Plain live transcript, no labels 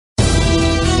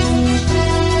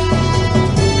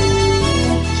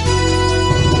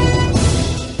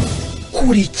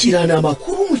kurikirana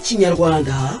amakuru mu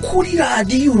Kinyarwanda kuri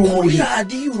radiyo Urumuri.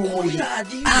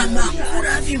 Amakuru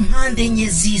ava impande enye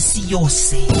z'isi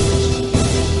yose,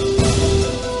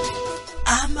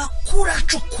 amakuru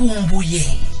acukumbuye,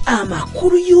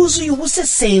 amakuru yuzuye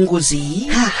ubusesenguzi,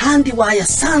 hahandi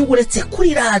wayasanga uretse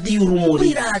kuri radiyo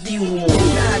Urumuri.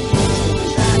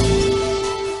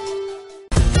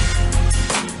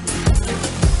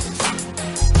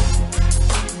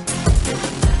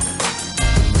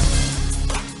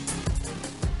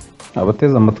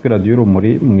 Abateze amatwi radiyo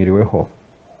Urumuri mwiriweho,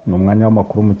 ni umwanya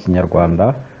w'amakuru mu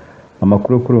Kinyarwanda.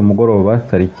 Amakuru kuri uyu mugoroba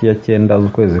tariki ya 9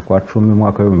 z'ukwezi kwa 10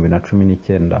 mwaka wa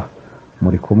 2019.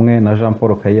 Muri kumwe na Jean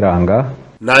Paul Kayiranga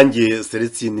nanjye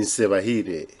Sosiyete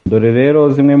Sebahire. Dore rero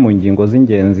zimwe mu ngingo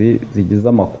z'ingenzi zigize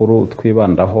amakuru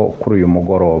twibandaho kuri uyu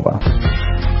mugoroba.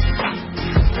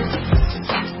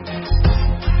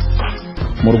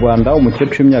 Mu Rwanda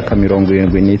umukecuru w'imyaka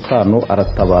 75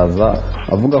 aratabaza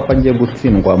avuga ko agiye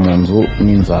gutsindwa mu nzu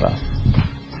n'inzara.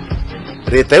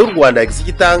 Leta y'u Rwanda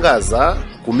igitangaza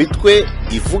ku mitwe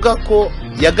ivuga ko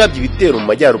yagabye ibitero mu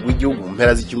majyaruguru y'igihugu mu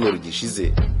mpera z'icyumweru gishize.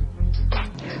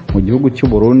 Mu gihugu cy'u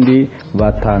Burundi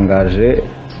batangaje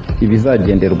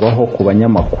ibizagenderwaho ku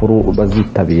banyamakuru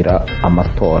bazitabira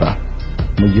amatora.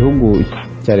 Mu gihugu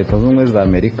cya Leta Zunze Ubumwe za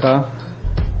Amerika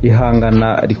ihangana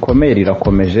rikomeye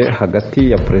rirakomeje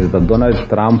hagati ya Perezida Donald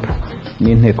Trump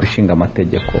n'inteko ishinga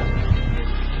amategeko.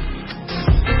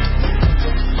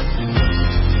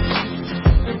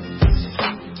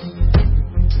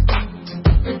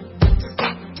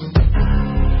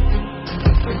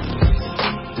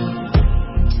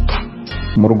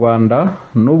 Mu Rwanda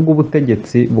nubwo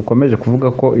ubutegetsi bukomeje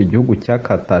kuvuga ko igihugu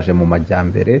cyakataje mu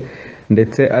majyambere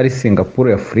ndetse ari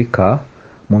Singapore Afrika,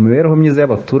 mu mibereho myiza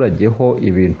y'abaturage ho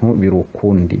ibintu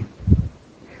birukundi.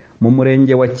 Mu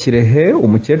murenge wa Kirehe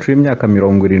umukecuru w'imyaka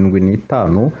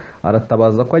 75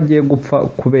 aratabaza ko agiye gupfa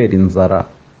kubera inzara.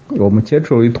 Uwo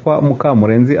mukecuru witwa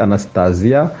Mukamurenzi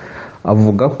Anastasia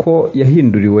avuga ko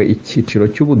yahinduriwe icyiciro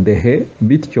cy'ubudehe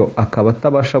bityo akaba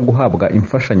atabasha guhabwa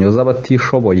imfashanyo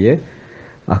z'abatishoboye.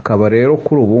 Akaba rero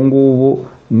kuri ubu ngubu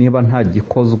niba nta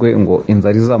gikozwe ngo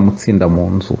inzara izamutsinda mu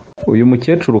nzu. Uyu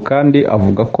mukecuru kandi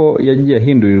avuga ko yagiye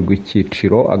ahindurirwa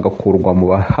icyiciro agakurwa mu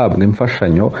bahabwa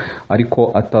imfashanyo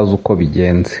ariko atazi uko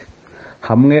bigenze.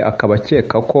 Hamwe akaba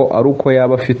akeka ko ari uko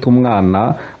yaba afite umwana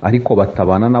ariko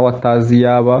batabana nawe atazi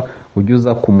yaba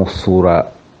ujuza kumusura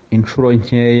inshuro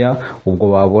nkeya,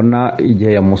 ubwo babona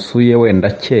igihe yamusuye wenda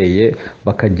akeye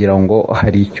bakagira ngo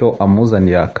hari icyo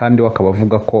amuzanira kandi wakaba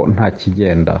avuga ko nta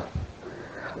kigenda.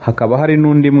 Hakaba hari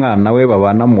n'undi mwana we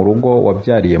babana mu rugo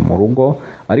wabyariye mu rugo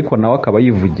ariko nawe akaba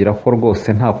yivugira ko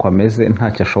rwose ntako ameze,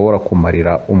 ntacyo ashobora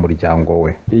kumarira umuryango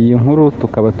we. Iyi nkuru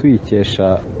tukaba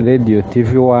tuyikesha Radio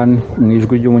TV1 mu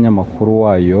ijwi ry'umunyamakuru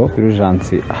wayo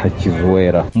Fulgence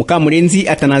Hakivuwera. Mukamurenzi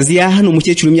Atanazia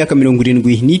n'umukecuru w'imyaka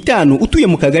 75 utuye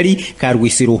mu kagari ka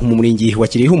Rwisiro mu murenge wa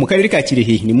Kirehe mu karere ka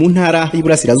Kirehe ni mu ntara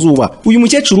y'Iburasirazuba. Uyu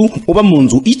mukecuru uba mu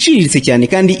nzu iciriritse cyane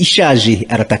kandi ishaje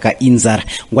arataka inzara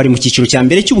ngo ari mu cyiciro cya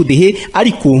mbere cy'ubudehe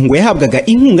ariko ngo yahabwaga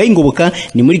inkunga y'ingoboka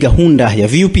ni muri gahunda ya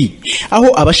VUP aho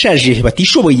abashaje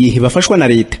batishoboye bafashwa na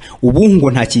leta. Ubu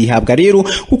ngo nta kihabwa rero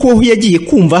kuko yagiye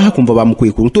kumva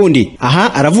bamukuye ku rutonde.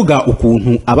 Aha aravuga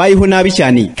ukuntu abayeho nabi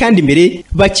cyane kandi mbere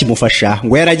bakimufasha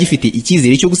ngo yaragifite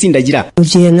icyizere cyo gusindagira.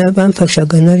 Ugiye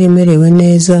nabamfashaga naremerewe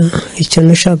neza, icyo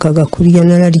nashakaga kurya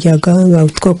nararyaga,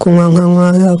 batwo kunywa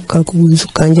nkanywa akaguzu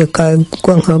kanje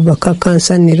kagwa nkabaka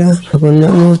kansanira, abona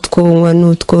n'utwonywa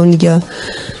n'utwondya,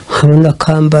 abona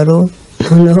kambaro.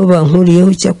 Noneho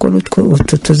bankuriyeho cyakora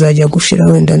utwo tuzajya gushira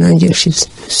wenda nanjye nshize.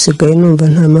 Sigaye numva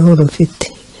nta mahoro mfite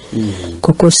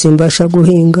kuko simbasha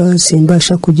guhinga,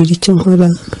 simbasha kugira icyo nkora,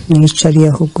 nicariye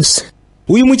aho gusa.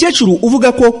 Uyu mukecuru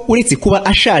uvuga ko uretse kuba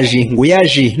ashaje ngo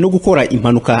yaje no gukora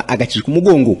impanuka agacika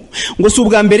umugongo, ngo si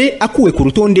ubwa mbere akuwe ku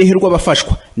rutonde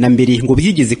rw'abafashwa na mbere ngo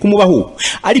byigeze kumubaho,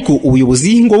 ariko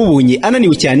ubuyobozi ngo bubonye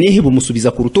ananiwe cyane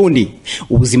bumusubiza ku rutonde.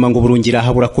 Ubuzima ngo burongera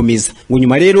burakomeza, ngo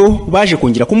nyuma rero baje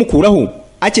kongera kumukuraho.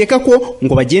 Akeka ko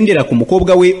ngo bagendera ku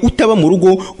mukobwa we utaba mu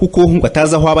rugo kuko ngo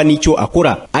ataza aho aba n'icyo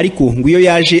akora, ariko ngo iyo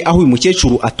yaje aho uyu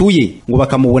mukecuru atuye ngo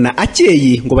bakamubona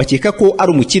akeye ngo bakeka ko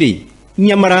ari umukire.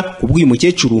 Nyamara kubw'uyu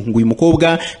mukecuru ngo uyu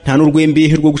mukobwa nta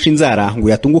n'urwembe rwo gusha inzara ngo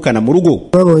yatungukana mu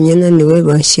rugo. Babonye naniwe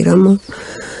bashyiramo,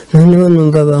 noneho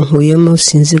numva bankuyemo,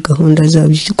 sinzi gahunda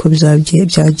zabyo uko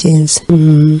byagenze.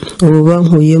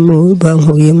 Ubu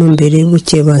bankuyemo mbere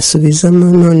buke basubizamo,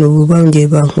 none ubu bongeye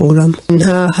bankuramo.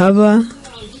 Nta haba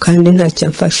kandi ntacyo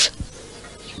mfasha.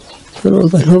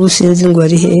 Urumva ntubu sinzi ngo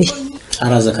ari hehe.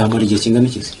 Araza kamara igihe kingana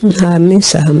iki? Nta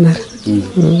minsi ahamara.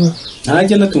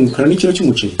 Ntajya natungukana n'ikiro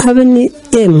cy'umuceri. Habe ni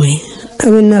yemwe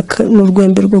abe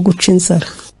n'urwembe rwo guca inzara.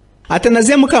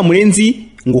 Atanaziya Mukamurenzi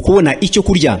ngo kubona icyo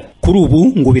kurya kuri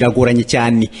ubu ngo biragoranye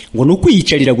cyane, ngo ni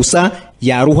ukwiyicarira gusa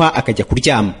yaruha akajya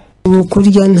kuryama. Ubu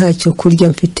kurya ntacyo kurya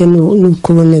mfite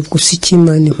n'ukubona gusa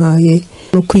ikimana impaye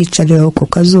no kwiyicarira ku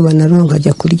kazuba naronka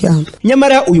nkajya kuryama.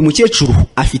 Nyamara uyu mukecuru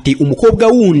afite umukobwa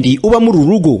wundi uba muri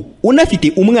urugo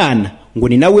unafite umwana ngo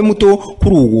ni nawe muto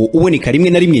kuri uwo uboneka rimwe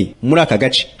na rimwe muri aka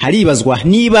gace. Haribazwa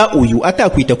niba uyu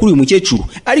atakwita kuri uyu mukecuru,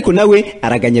 ariko nawe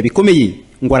araganya bikomeye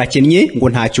ngo arakennye, ngo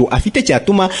ntacyo afite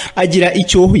cyatuma agira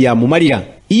icyo yamumarira.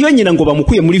 Iyo nyina ngo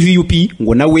bamukuye muri VUP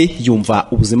ngo nawe yumva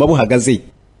ubuzima buhagaze.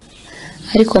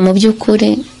 Ariko mu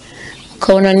by'ukuri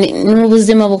ukabona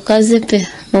n'ubuzima bukaze pe,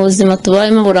 mu buzima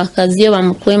tubayemo burakazi. Iyo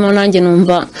bamukuyemo nanjye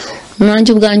numva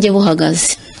nanjye ubwanjye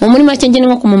buhagaze. Muri make nge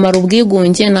nko kumumara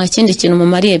ubwigunge, nta kindi kintu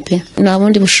mumariye pe, nta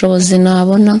bundi bushobozi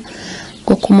nabona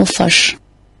bwo kumufasha.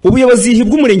 Ubuyobozi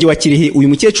bw'umurenge wa Kirehe uyu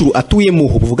mukecuru atuyemo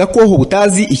buvuga ko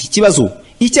butazi iki kibazo.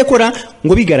 Icyakora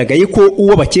ngo bigaragaye ko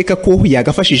uwo bakeka ko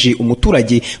yagafashije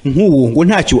umuturage nk'uwo ngo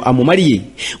ntacyo amumariye,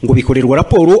 ngo bikorerwa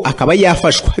raporo akaba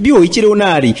yafashwa. Bihoye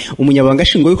Leonard, umunyabanga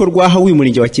nshingwabikorwa w'uyu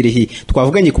murenge wa Kirehe,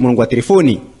 twavuganye ku murongo wa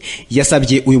telefoni,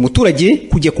 yasabye uyu muturage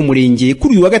kujya ku murenge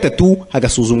kuri uyu wa gatatu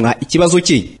hagasuzumwa ikibazo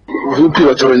cye. VP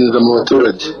batoranyiriza mu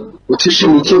baturage,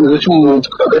 utishimiye icyemezo cy'umuntu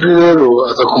kagari rero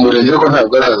aza ku murenge ko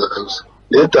ntabwo araza kabisa.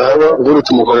 Leta haba ubwo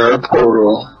tumukorera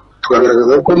raporo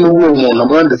tukagaragaza ko n'uwo umuntu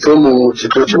amwanditseho mu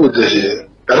cyiciro cy'ubudehe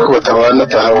ariko batabana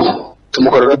atahawe,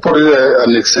 tumukorera raporo ya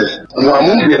annexe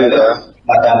amubwirira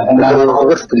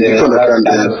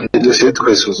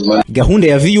Gahunda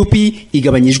ya VUP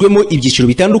igabanyijwemo ibyiciro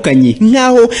bitandukanye,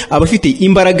 nk'aho abafite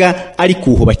imbaraga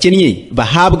ariko bakennye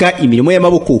bahabwa imirimo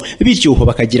y'amaboko bityo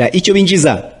bakagira icyo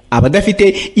binjiza.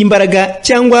 Abadafite imbaraga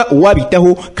cyangwa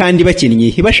uwabitaho kandi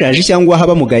bakennye bashaje cyangwa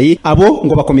bamugaye, abo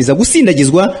ngo bakomeza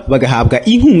gusindagizwa bagahabwa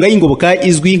inkunga y'ingoboka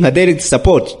izwi nka direct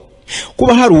support.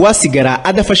 Kuba hari uwasigara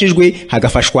adafashijwe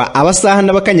hagafashwa abasaha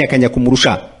n'abakanyakanya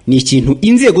kumurusha ni ikintu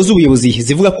inzego z'ubuyobozi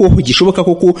zivuga ko gishoboka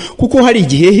kuko hari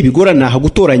igihe bigorana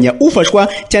gutoranya ufashwa,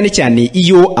 cyane cyane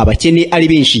iyo abakene ari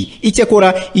benshi.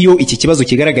 Icyakora iyo iki kibazo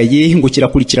kigaragaye ngo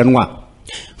kirakurikiranwa.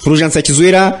 Fulgence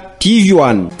Kizwera,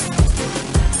 TV1.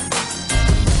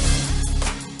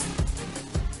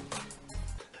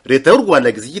 Leta y'u Rwanda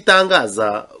yagize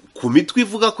igitangaza ku mitwe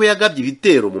ivuga ko yagabye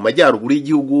ibitero mu majyaruguru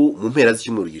y'igihugu mu mpera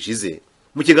z'icyumweru gishize.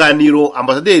 Mu kiganiro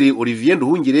Ambasaderi Olivier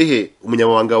Nduhungirehe,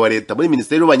 umunyamabanga wa leta muri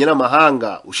Minisiteri y'Ububanyi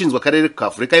n'Amahanga ushinzwe akarere ka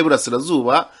Afurika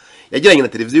y'Iburasirazuba, yagiranye na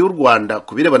televiziyo y'u Rwanda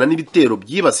ku birebana n'ibitero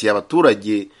byibasiye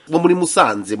abaturage bo muri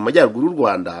Musanze mu majyaruguru y'u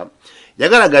Rwanda,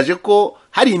 yagaragaje ko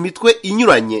hari imitwe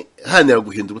inyuranye iharanira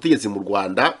guhindura ubutegetsi mu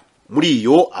Rwanda. Muri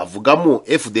iyo avugamo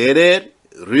FDLR,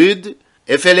 RUD,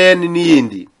 FLN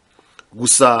n'iyindi.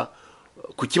 Gusa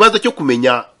ku kibazo cyo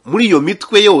kumenya muri iyo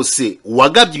mitwe yose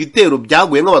uwagabye ibitero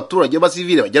byaguye nk'abaturage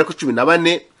b'abasivili bagera ku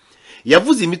 14,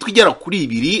 yavuze imitwe igera kuri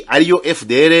 2 ariyo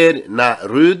FDLR na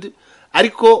RUD,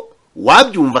 ariko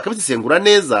wabyumva akabisesengura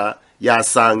neza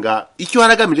yasanga icyo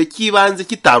haragamije kibanze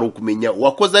kitari ukumenya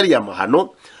uwakoze ari amahano,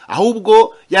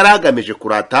 ahubwo yaragamije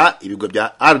kurata ibigo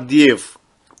bya RDF.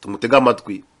 Tumutega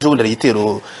amatwi. Ubundi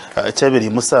igitero cyabereye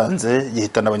Musanze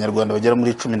gihitana abanyarwanda bagera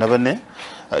muri 14.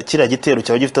 Kiriya gitero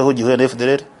cyaba gifite aho gihuye na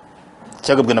FDLR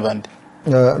cyagabwe n'abandi.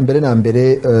 Mbere na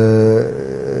mbere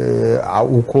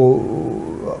uko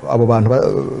abo bantu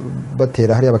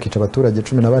batera hariya bakica abaturage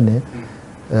 14,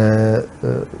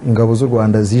 ingabo z'u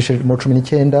Rwanda zishe mu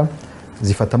 19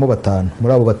 zifatamo 5.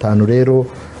 Muri abo 5 rero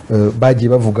bagiye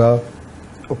bavuga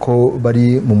ko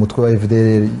bari mu mutwe wa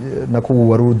FDLR nako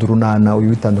wari urunana uyu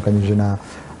bitandukanyije na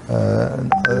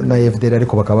FDLR,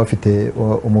 ariko bakaba bafite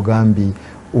umugambi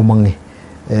umwe.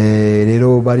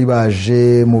 Rero bari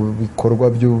baje mu bikorwa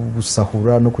byo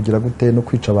gusahura no kugira gute no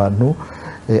kwica abantu,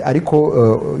 ariko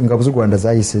ingabo z'u Rwanda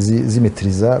zahise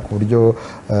zimetiriza ku buryo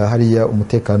hariya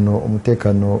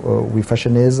umutekano wifashe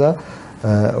neza.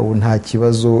 Nta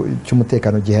kibazo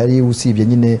cy'umutekano gihari usibye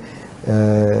nyine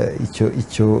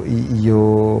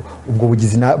ubwo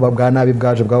bugizi bwa nabi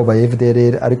bwaje bwabo ba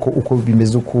FDLR, ariko uko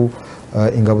bimeze uko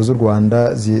ingabo z'u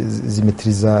Rwanda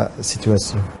zimetiriza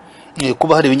situation.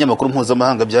 Kuba hari ibinyamakuru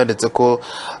mpuzamahanga byanditse ko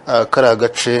kari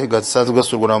agace gasanzwe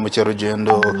gasurwa na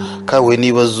mukerarugendo kawe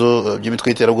n'ibibazo by'imitwe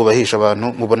y'iterabwoba bahisha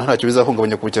abantu, mubona ntacyo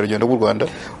bizahungabanya ku bukerarugendo bw'u Rwanda?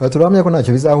 Turahamya ko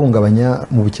ntacyo bizahungabanya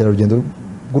mu bukerarugendo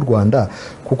bw'u Rwanda,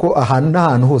 kuko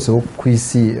ahantu hose ku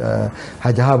isi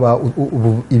hajya haba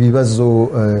ibibazo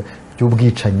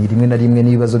by'ubwicanyi rimwe na rimwe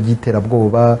n'ibibazo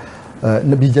by'iterabwoba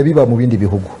bijya biba mu bindi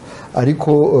bihugu.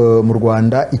 Ariko mu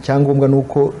Rwanda icyangombwa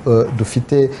nuko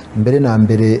dufite mbere na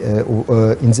mbere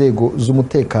inzego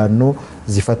z'umutekano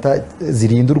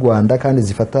zirinda u Rwanda kandi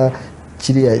zifata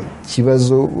kiriya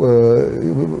kibazo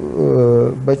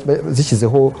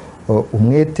zishyizeho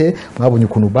umwete. Mwabonye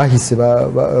ukuntu bahise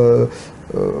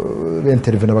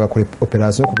bentervena bagakora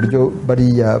operation ku buryo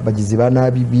bariya bagizi ba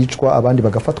nabi bicwa abandi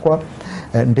bagafatwa,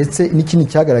 ndetse n'ikindi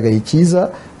cyagaragaye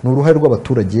cyiza ni uruhare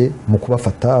rw'abaturage mu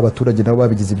kubafata. Abaturage nabo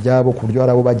babigize ibyabo ku buryo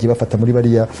hari abo bagiye bafata muri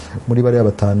bariya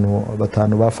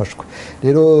batanu bafashwe.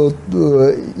 Rero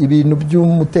ibintu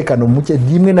by'umutekano muke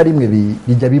rimwe na rimwe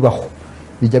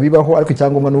bijya bibaho, ariko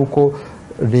icyangombwa ni uko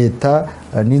leta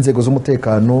n'inzego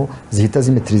z'umutekano zihita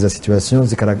zimetiriza situation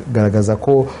zikagaragaza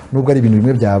ko nubwo ari ibintu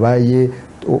bimwe byabaye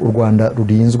u Rwanda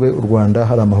rurinzwe, u Rwanda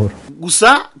hari amahoro.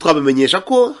 Gusa twabamenyesha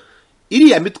ko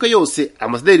iriya mitwe yose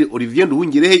Ambasaderi Olivier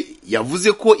Nduhungirehe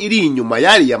yavuze ko iri inyuma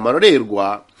yari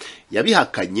amarorerwa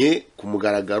yabihakanye ku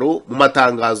mugaragaro mu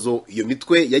matangazo iyo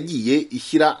mitwe yagiye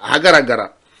ishyira ahagaragara.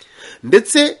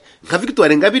 Ndetse nka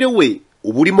Victoire Ingabire we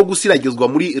ubu urimo gusiragizwa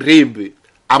muri REB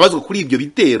abazwa kuri ibyo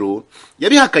bitero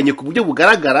yabihakanye ku buryo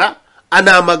bugaragara,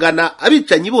 anamagana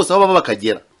abicanyi bose aho baba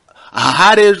bakagera. Aha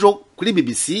harejo kuri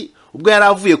BBC ubwo yari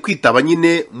avuye kwitaba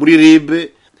nyine muri REB,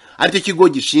 aricyo kigo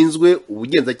gishinzwe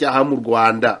ubugenzacyaha mu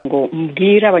Rwanda. Ngo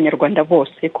mbwira abanyarwanda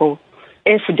bose ko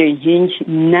FD inkingi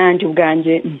nanjye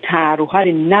ubwanjye nta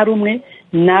ruhare na rumwe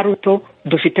na ruto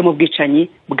dufite mu bwicanyi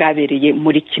bwabereye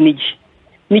muri Kinigi.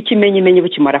 N'ikimenyimenyi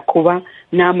bukimara kuba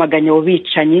namaganya abo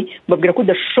bicanyi, babwira ko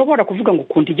udashobora kuvuga ngo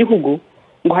ukunda igihugu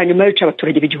ngo hanyuma yica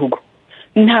abaturage b'igihugu.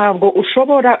 Ntabwo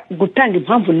ushobora gutanga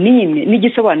impamvu n'imwe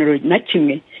n'igisobanuro na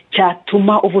kimwe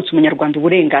cyatuma uvutse umunyarwanda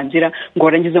uburenganzira ngo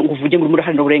warangize ngo uvuge ngo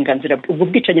muraharanira uburenganzira. Ubwo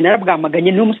bwicanyi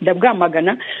narabwamaganye n'umunsi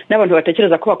ndabwamagana, n'abantu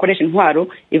batekereza ko bakoresha intwaro.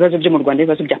 Ibibazo byo mu Rwanda,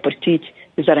 ibibazo bya politiki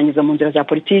bizarangiza mu nzira za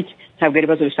politiki, ntabwo ari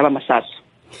ibibazo bisaba amasasu.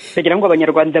 Kugira ngo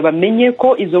abanyarwanda bamenye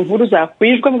ko izo nkuru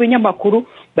zakwijwe mu binyamakuru,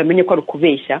 bamenye ko ari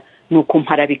ukubeshya, ni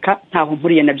ukumparabika, ntaho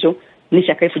mpuriye nabyo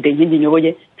n'ishyaka FD inkingi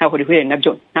nyoboye, ntaho rihuriye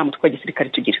nabyo, nta mutwe wa gisirikare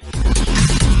tugira.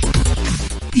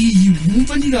 Iyi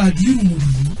mwumva ni radiyo Urumuri,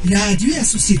 radiyo ya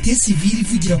Sosiyete Sivili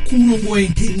ivugira ku murongo wa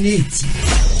interineti.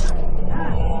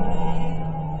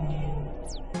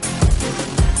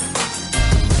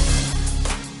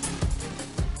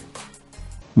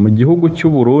 Mu gihugu cy'u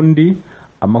Burundi,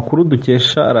 amakuru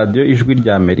dukesha radiyo Ijwi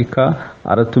rya Amerika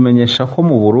aratumenyesha ko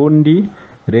mu Burundi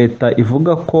leta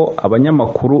ivuga ko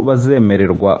abanyamakuru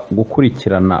bazemererwa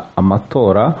gukurikirana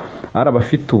amatora ari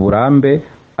abafite uburambe,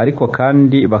 ariko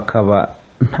kandi bakaba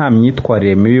nta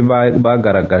myitwarire mibi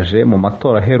bagaragaje mu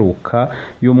matora aheruka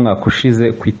y'umwaka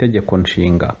ushize ku itegeko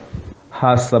nshinga.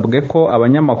 Hasabwe ko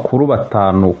abanyamakuru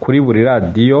 5 kuri buri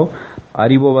radiyo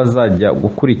ari bo bazajya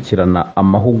gukurikirana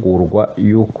amahugurwa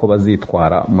y'uko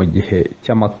bazitwara mu gihe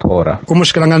cy'amatora.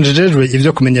 Umushikiranganje jejwe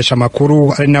ivyo kumenyesha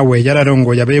amakuru ari nawe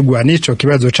yararongoye abegwa n'ico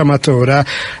kibazo c'amatora,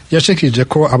 yashikije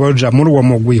ko aboja muri uwo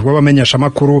mugwi w'abamenyesha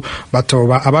amakuru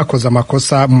batoba abakoze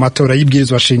amakosa mu matora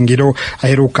y'ibwirizwa shingiro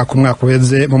aheruka ku mwaka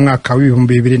uheze mu mwaka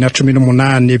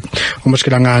w'2018.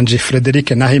 Umushikiranganje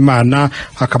Frederic Nahimana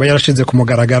akaba yarashize ku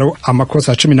mugaragaro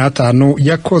amakosa 15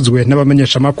 yakozwe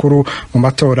n'abamenyesha amakuru mu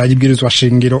matora y'ibwirizwa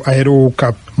shingiro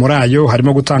aheruka. Muri ayo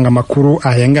harimo gutanga amakuru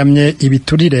ahengamye,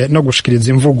 ibiturire no gushikiriza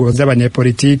imvugo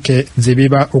z'abanyepolitike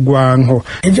zibiba ugwanko.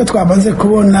 Ibyo twamaze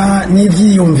kubona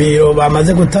n'ivyiyumviro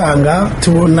bamaze gutanga,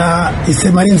 tubona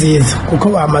isema ari nziza kuko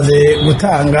bamaze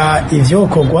gutanga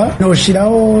ivyokorwa.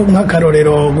 Noshiraho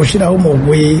nk'akarorero gushiraho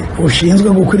umugwi ushinzwe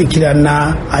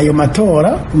gukurikirana ayo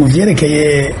matora mu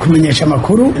vyerekeye kumenyesha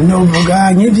amakuru.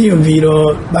 Novuga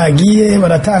nk'ivyiyumviro bagiye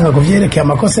baratanga ku vyerekeye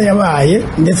amakosa yabaye,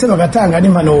 ndetse bagatanga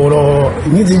n'impanuro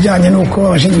nk'izijanye n'uko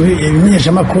abashinzwe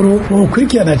ibimenyeshamakuru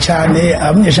bokurikirana cyane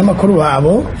abamenyeshamakuru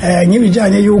babo,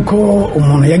 nk'ibijanye y'uko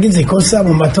umuntu yagize ikosa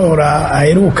mu matora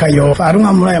aheruka yo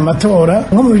farumwa muri aya matora,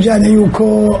 nko mu bijanye y'uko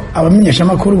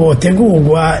abamenyeshamakuru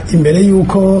botegurwa imbere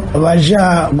y'uko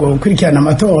baja gukurikirana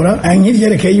amatora,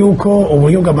 nk'ivyerekeye y'uko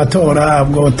uburyo bw'amatora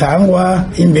bwotangwa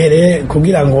imbere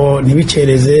kugira ngo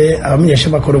ntibicereze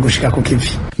abamenyeshamakuru gushika ku kivi.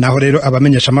 Naho rero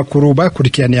abamenyeshamakuru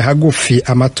bakurikiraniye hagufi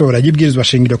amatora y'ibwirizwa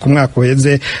shingiro ku mwaka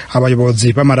uheze,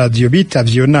 abayobozi b'amaradiyo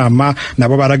bitavye iyo nama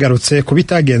nabo baragarutse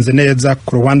kubitagenze neza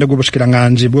ku ruhande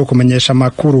rw'ubushikiranganje bwo kumenyesha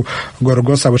amakuru.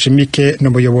 Gorgosa Bushimike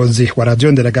n'umuyobozi wa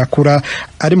radio Nderagakura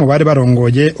ari mu bari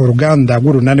barongoye uruganda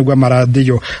rw'urunani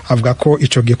rw'amaradiyo, avuga ko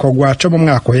ico gikorwa cyo mu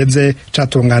mwaka uheze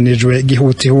catunganijwe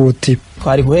gihutihuti.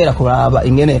 Twari guhera kuraba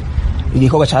ingene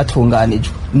igikorwa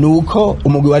catunganijwe, nuko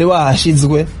umugwi wari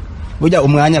wahashizwe burya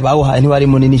umwanya bawuhaye ntiwari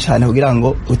munini cyane kugira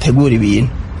ngo utegure ibintu,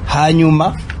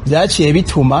 hanyuma byaciye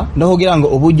bituma no kugira ngo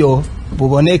uburyo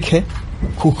buboneke,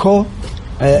 kuko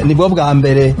nibwo bwa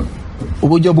mbere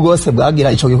uburyo bwose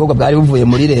bwagira ico gikorwa bwari buvuye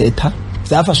muri leta,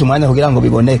 byafashe umwanya kugira ngo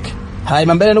biboneke.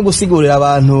 Hanyuma mbere no gusigurira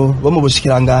abantu bo mu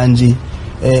bushikiranganje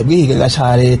bw'ikigega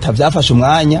ca leta byafashe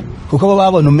umwanya kuko bo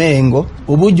babona umengo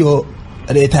uburyo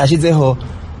leta yashizeho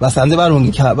basanze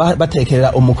barungika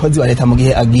batekerera umukozi wa leta mu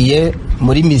gihe agiye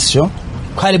muri mission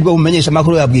ko ari bwo bumenyesha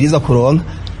makuru yabwiriza kuronka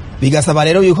bigasaba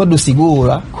rero yuko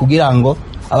dusigura kugira ngo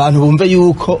abantu bumve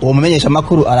yuko uwo mumenyesha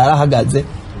makuru ararahagaze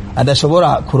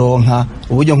adashobora kuronka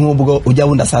uburyo nk'ubwo ujya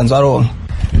bundi asanzwe aronka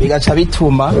bigaca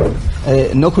bituma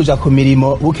no kuja ku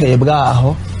mirimo bukeye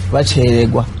bwaho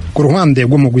bacererwa. Ku ruhande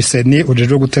rw'umugwiseni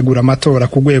ujejwe gutegura amatora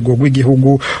ku rwego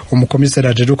rw'igihugu umukomiseri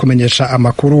ajejwe kumenyesha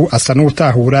amakuru asa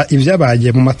n'utahura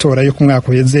ivyabaye mu matora yo ku mwaka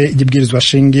uheze y'ibwirizwa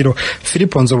shingiro.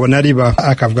 Filipo Nzobonariba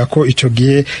akavuga ko ico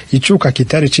gihe icuka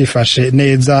kitari cifashe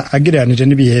neza agereranije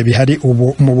n'ibihe bihari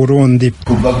ubu mu Burundi.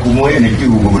 Kuva ku mwene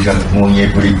gihugu buja mu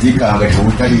nyepolitika angaje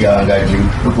ubutari yangaje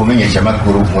no kumenyesha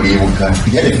amakuru muribuka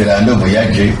ya referendum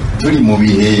yaje turi mu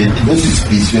bihe de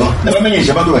suspicion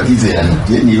n'abamenyesha amakuru batizerana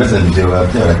nibaza ivyo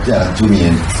byaratumye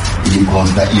iyi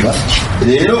konsta iba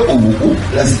rero ubu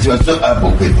la situation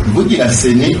abokwe vugira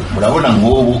seni murabona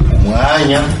nk'ubu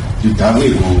umwanya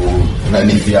dutanguye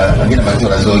kunanifira angena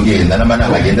amatora azogenda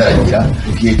n'amanama agenda aragira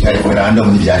igihe cya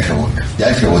referendum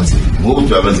byashobotse nk'ubu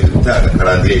turamaze gutanga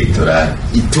calendrier electoral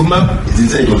ituma izi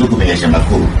nzego zo kumenyesha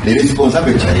amakuru les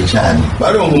responsables cyane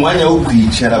baronka umwanya wo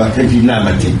kwicara bakagira inama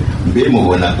ati mbere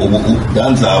mubona ubu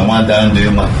danza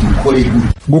mwandandema dukore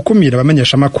gukumira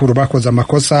abamenyesha amakuru bakoze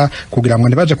amakosa kugira ngo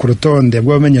nibaje ku rutonde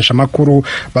rw'abamenyesha amakuru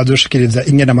bazoshikiriza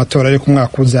ingena amatora yo ku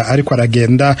mwaka uza ariko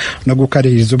aragenda no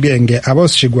gukaririza ubwenge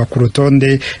aboshigwa ku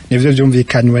rutonde nivyo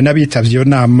vyumvikanywe n'abitavye iyo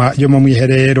nama yo mu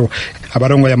mwiherero.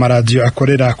 Abarongoye amaradiyo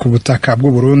akorera ku butaka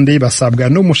bw'u Burundi basabwa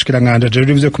n'umushikiranganje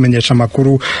ajejwe ivyo kumenyesha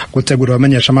amakuru gutegura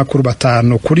abamenyesha amakuru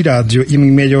 5 kuri radio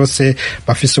imwe yose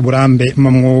bafise uburambe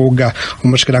mu mwuga.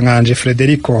 Umushikiranganje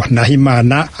Frederico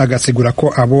Nahimana agasigura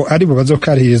ko abo ari bo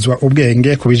bazokaririzwa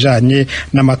ubwenge kubijanye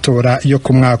n'amatora yo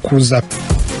ku mwaka uza.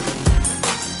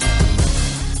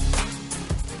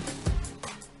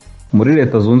 Muri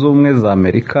Leta Zunze Ubumwe za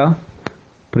Amerika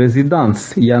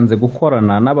Presidence yanze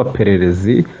gukorana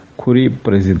n'abapererezi kuri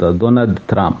Perezida Donald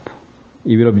Trump.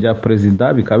 Ibiro bya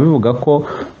Perezida bikaba bivuga ko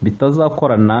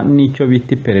bitazakorana n'icyo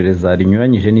bita iperereza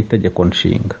rinyuranyije n'itegeko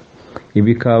nshinga.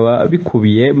 Ibikaba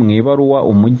bikubiye mu ibaruwa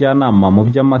umujyanama mu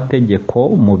by'amategeko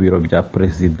mu biro bya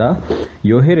Perezida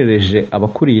yoherereje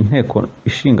abakuriye inteko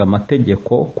ishinga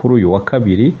amategeko kuri uyu wa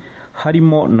kabiri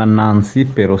harimo na Nancy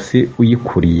Pelosi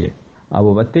uyikuriye.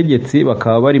 Abo bategetsi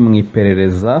bakaba bari mu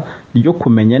iperereza ryo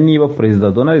kumenya niba Perezida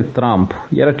Donald Trump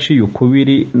yaraciye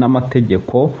ukubiri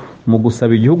n'amategeko mu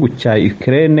gusaba igihugu cya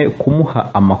Ukraine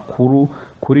kumuha amakuru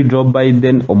kuri Joe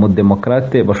Biden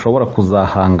umudemokrate bashobora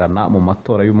kuzahangana mu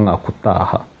matora y'umwaka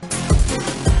utaha.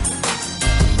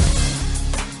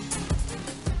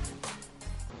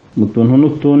 Mu tuntu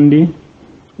n'utundi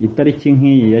itariki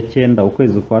nk'iyi ya 9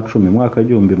 ukwezi kwa 10 mwaka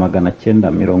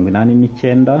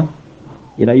 1989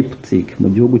 Leipzig mu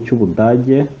gihugu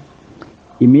cy'Ubudage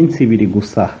iminsi 2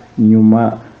 gusa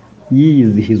nyuma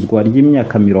y'iyizihizwa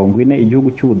ry'imyaka 40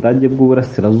 igihugu cy'Ubudage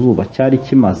bw'uburasirazuba cyari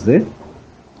kimaze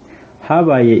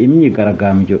habaye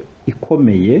imyigaragambyo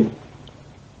ikomeye.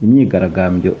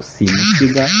 Imyigaragambyo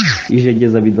simusiga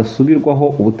ijegeza bidasubirwaho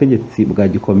ubutegetsi bwa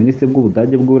gikomuniste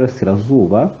bw'Ubudage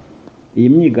bw'uburasirazuba. Iyi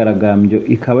myigaragambyo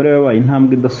ikaba ari yabaye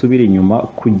intambwe idasubira inyuma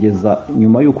kugeza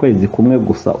nyuma y'ukwezi kumwe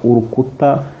gusa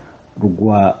urukuta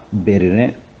rwa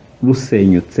Berlin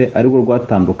rusenyutse ariko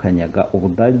rwatandukanyaga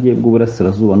Ubudage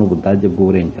bw'uburasirazuba n'Ubudage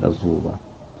bw'uburengerazuba.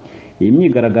 Iyi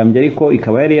myigaragambyo ariko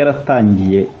ikaba yari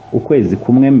yaratangiye ukwezi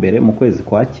kumwe mbere mu kwezi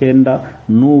kwa 9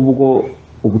 nubwo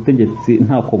ubutegetsi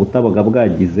ntako butabaga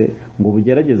bwagize ngo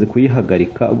bugerageze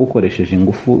kuyihagarika bukoresheje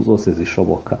ingufu zose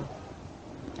zishoboka.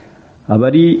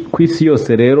 Abari ku isi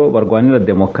yose rero barwanira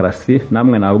demokarasi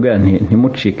namwe nabwira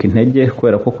ntimucike intege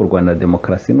kubera ko kurwanira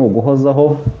demokarasi ni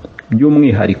uguhozaho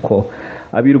by'umwihariko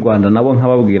ab'i Rwanda nabo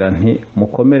nkababwira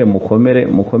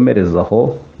mukomerezaho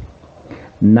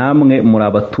namwe muri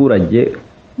abaturage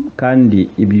kandi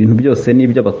ibintu byose ni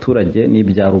iby'abaturage ni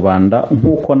ibya rubanda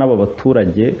nk'uko n'aba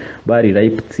baturage bari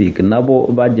Leipzig nabo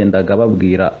bagendaga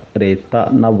babwira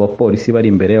leta n'abo bapolisi bari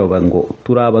imbere yabo ngo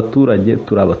turi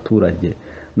abaturage.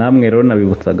 Namwe rero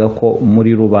nabibutsaga ko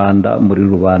muri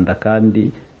rubanda kandi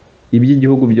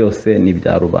iby'igihugu byose ni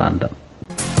ibya rubanda.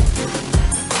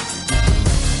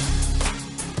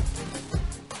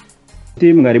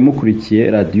 Mwari mukurikiye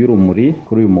radiyo Urumuri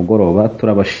kuri uyu mugoroba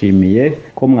turabashimiye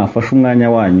ko mwafashe umwanya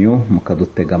wanyu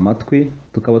mukadutega amatwi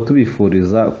tukaba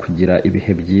tubifuriza kugira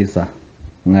ibihe byiza.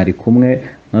 Mwari kumwe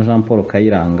na Jean Paul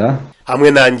Kayiranga hamwe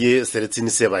nanjye Celestine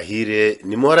Sebahire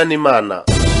nimuhorane Imana.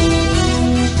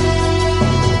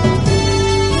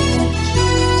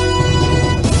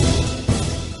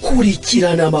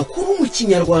 Kurikirana amakuru mu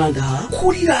Kinyarwanda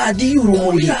kuri radiyo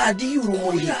Urumuri.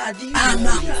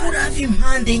 Amakuru ava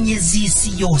impande enye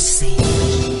z'isi yose,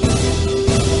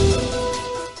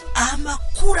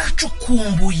 amakuru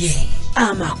acukumbuye,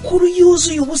 amakuru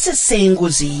yuzuye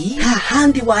ubusesenguzi, nta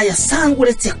handi wayasanga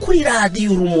uretse kuri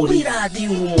radiyo Urumuri.